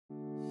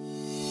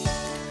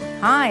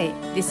Hi,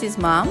 this is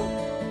Mom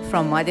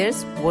from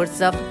Mother's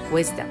Words of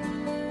Wisdom.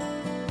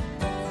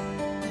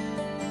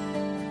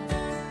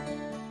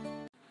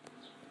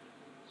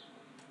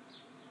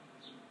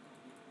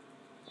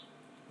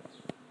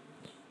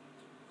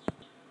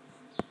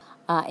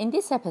 In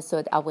this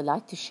episode, I would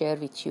like to share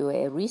with you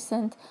a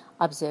recent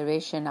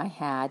observation I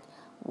had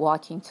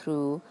walking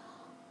through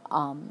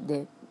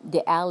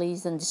the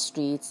alleys and the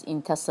streets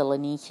in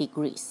Thessaloniki,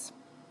 Greece.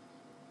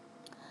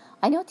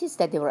 I noticed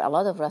that there were a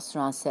lot of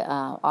restaurants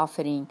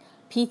offering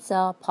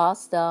pizza,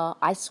 pasta,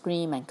 ice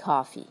cream, and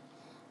coffee,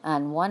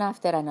 and one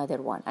after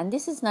another one. And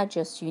this is not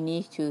just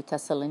unique to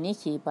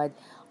Thessaloniki, but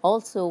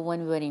also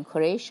when we were in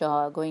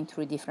Croatia, going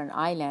through different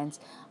islands,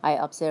 I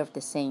observed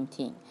the same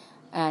thing.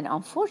 And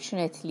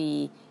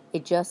unfortunately,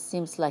 it just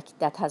seems like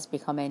that has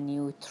become a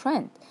new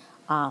trend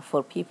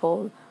for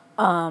people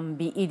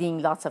be eating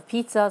lots of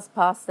pizzas,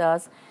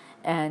 pastas,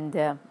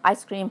 and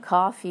ice cream,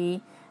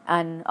 coffee,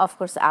 and of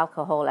course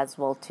alcohol as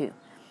well too.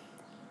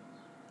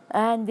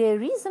 And the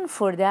reason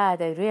for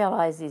that, I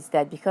realize, is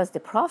that because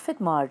the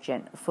profit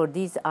margin for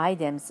these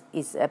items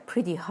is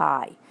pretty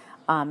high.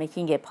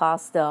 Making a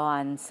pasta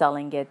and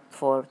selling it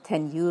for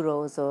 10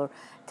 euros or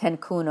 10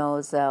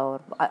 kunos, or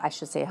I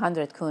should say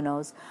 100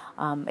 kunos,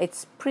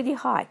 it's pretty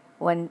high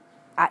when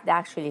it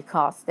actually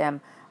costs them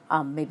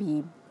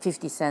maybe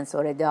 50 cents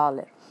or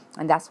 $1.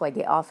 And that's why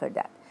they offer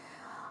that.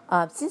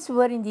 Since we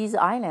were in these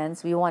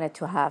islands, we wanted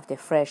to have the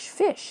fresh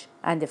fish.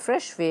 And the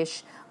fresh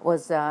fish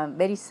was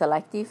very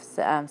selective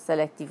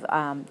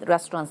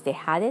restaurants, they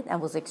had it,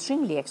 and was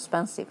extremely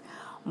expensive.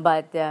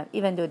 But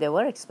even though they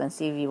were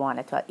expensive, we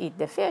wanted to eat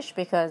the fish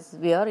because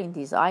we are in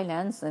these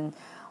islands, and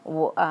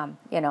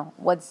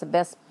what's the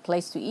best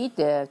place to eat?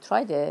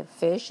 Try the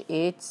fish.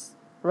 It's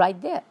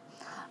right there.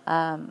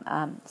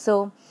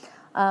 So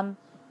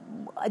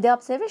the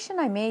observation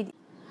I made: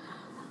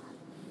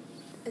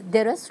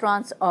 the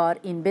restaurants are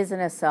in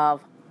business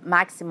of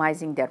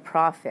maximizing their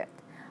profit.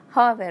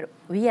 However,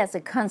 we as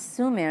a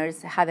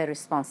consumers have a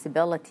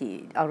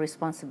responsibility. Our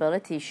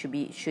responsibility should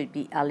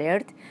be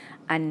alert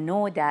and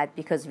know that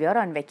because we are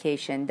on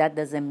vacation, that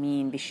doesn't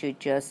mean we should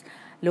just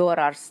lower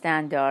our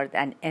standard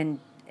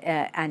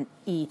and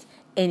eat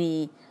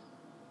any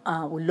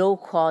low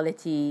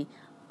quality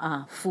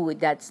food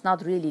that's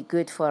not really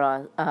good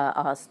for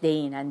us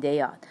day in and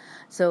day out.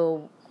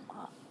 So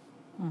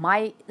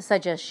my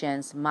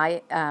suggestions,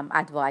 my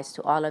advice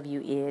to all of you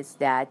is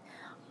that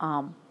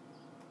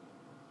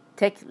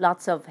take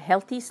lots of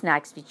healthy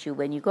snacks with you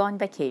when you go on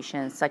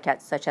vacation, such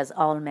as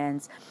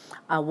almonds,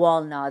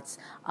 walnuts,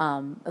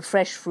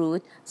 fresh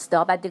fruit.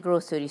 Stop at the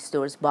grocery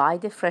stores, buy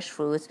the fresh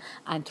fruits,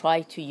 and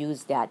try to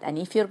use that. And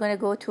if you're going to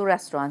go to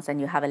restaurants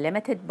and you have a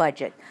limited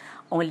budget,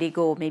 only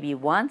go maybe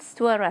once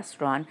to a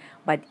restaurant,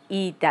 but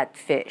eat that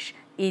fish.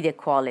 Eat a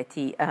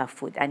quality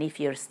food. And if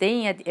you're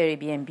staying at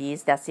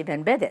Airbnbs, that's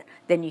even better.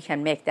 Then you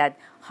can make that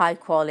high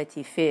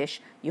quality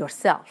fish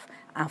yourself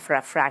for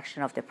a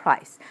fraction of the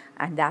price.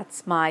 And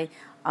that's my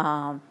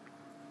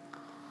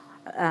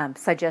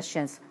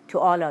suggestions to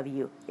all of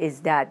you,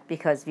 is that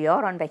because we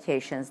are on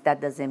vacations, that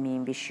doesn't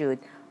mean we should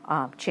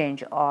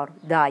change our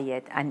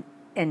diet and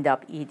end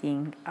up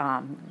eating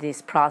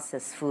this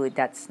processed food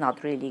that's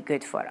not really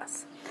good for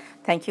us.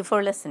 Thank you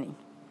for listening.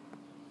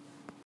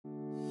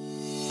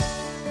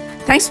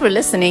 Thanks for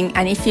listening,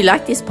 and if you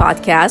like this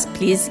podcast,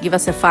 please give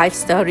us a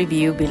 5-star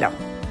review below.